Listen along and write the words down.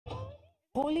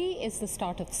Holi is the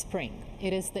start of spring.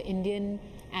 It is the Indian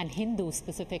and Hindu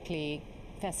specifically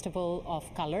festival of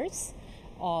colors,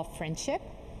 of friendship,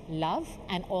 love,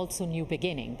 and also new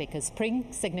beginning, because spring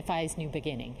signifies new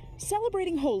beginning.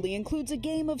 Celebrating Holi includes a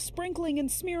game of sprinkling and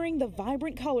smearing the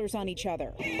vibrant colors on each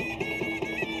other.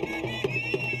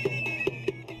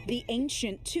 The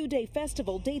ancient two-day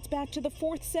festival dates back to the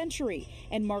 4th century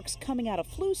and marks coming out of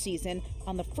flu season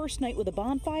on the first night with a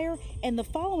bonfire and the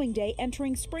following day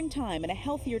entering springtime and a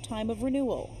healthier time of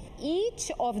renewal.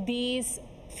 Each of these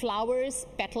flowers,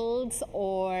 petals,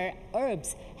 or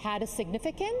herbs had a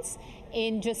significance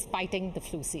in just fighting the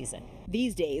flu season.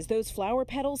 These days, those flower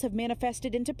petals have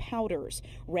manifested into powders.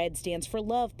 Red stands for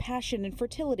love, passion, and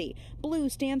fertility. Blue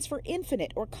stands for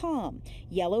infinite or calm.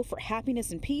 Yellow for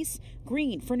happiness and peace.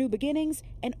 Green for new beginnings.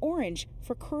 And orange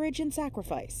for courage and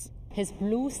sacrifice. His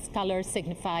blue color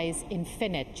signifies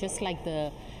infinite, just like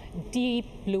the deep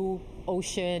blue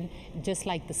ocean, just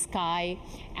like the sky,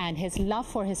 and his love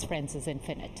for his friends is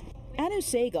infinite. Anu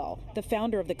Sehgal, the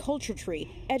founder of the Culture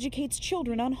Tree, educates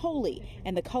children on Holi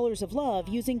and the colors of love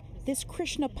using this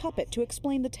Krishna puppet to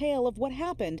explain the tale of what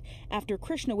happened after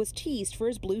Krishna was teased for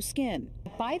his blue skin.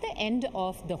 By the end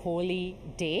of the Holi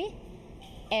day,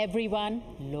 everyone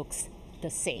looks the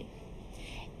same.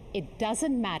 It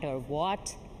doesn't matter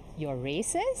what your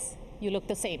race is, you look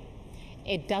the same.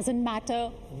 It doesn't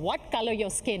matter what color your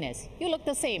skin is, you look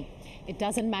the same. It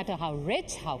doesn't matter how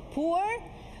rich, how poor,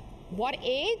 what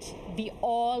age, we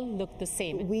all look the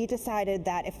same. We decided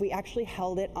that if we actually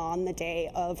held it on the day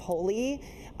of Holi,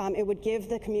 it would give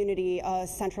the community a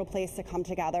central place to come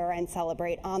together and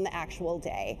celebrate on the actual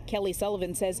day. Kelly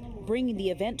Sullivan says bringing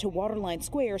the event to Waterline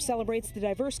Square celebrates the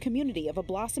diverse community of a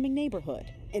blossoming neighborhood.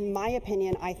 In my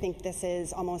opinion, I think this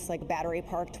is almost like Battery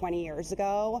Park 20 years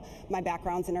ago. My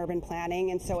background's in urban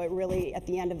planning, and so it really, at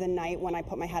the end of the night, when I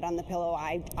put my head on the pillow,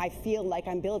 I feel like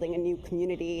I'm building a new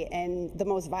community in the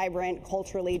most vibrant,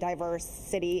 culturally diverse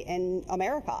city in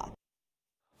America.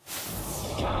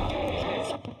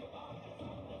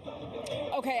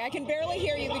 Okay, I can barely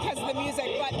hear you because of the music,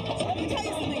 but let me tell you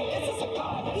something.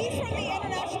 He's from the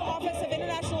International Office of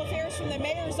International Affairs from the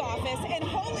Mayor's Office, and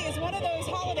Holi is one of those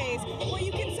holidays where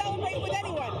you can celebrate with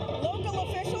anyone, local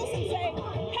officials, and say,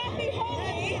 Happy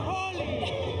Holi!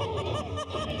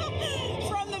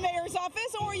 From the Mayor's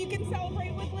Office, or you can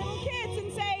celebrate with little kids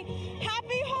and say,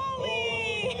 Happy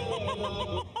Holi!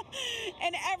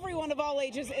 And everyone of all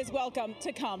ages is welcome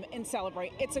to come and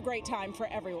celebrate. It's a great time for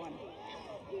everyone.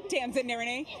 Tamsin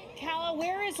Nirani. Kala,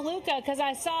 where is Luca? Because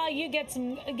I saw you get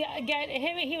him.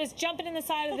 He was jumping in the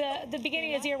side of the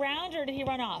beginning. Is he around or did he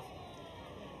run off?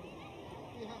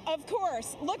 Of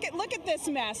course. Look at this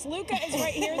mess. Luca is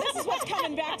right here. This is what's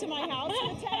coming back to my house.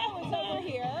 Matteo is over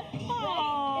here.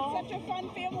 Right? It's such a fun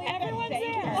family event. Everyone's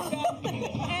there.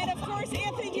 And of course,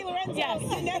 Anthony DiLorenzo. Yes.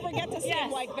 You never get to see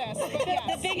him like this.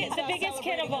 But the biggest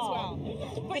kid of all.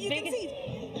 Well. But you can see.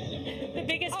 The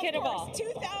biggest kid of all.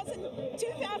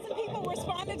 2,000 people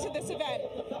responded to this event,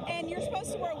 and you're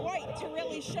supposed to wear white to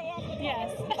really show off the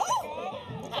Yes.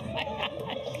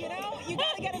 You know, you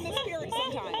got to get in the spirit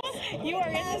sometimes. You are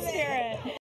in the spirit.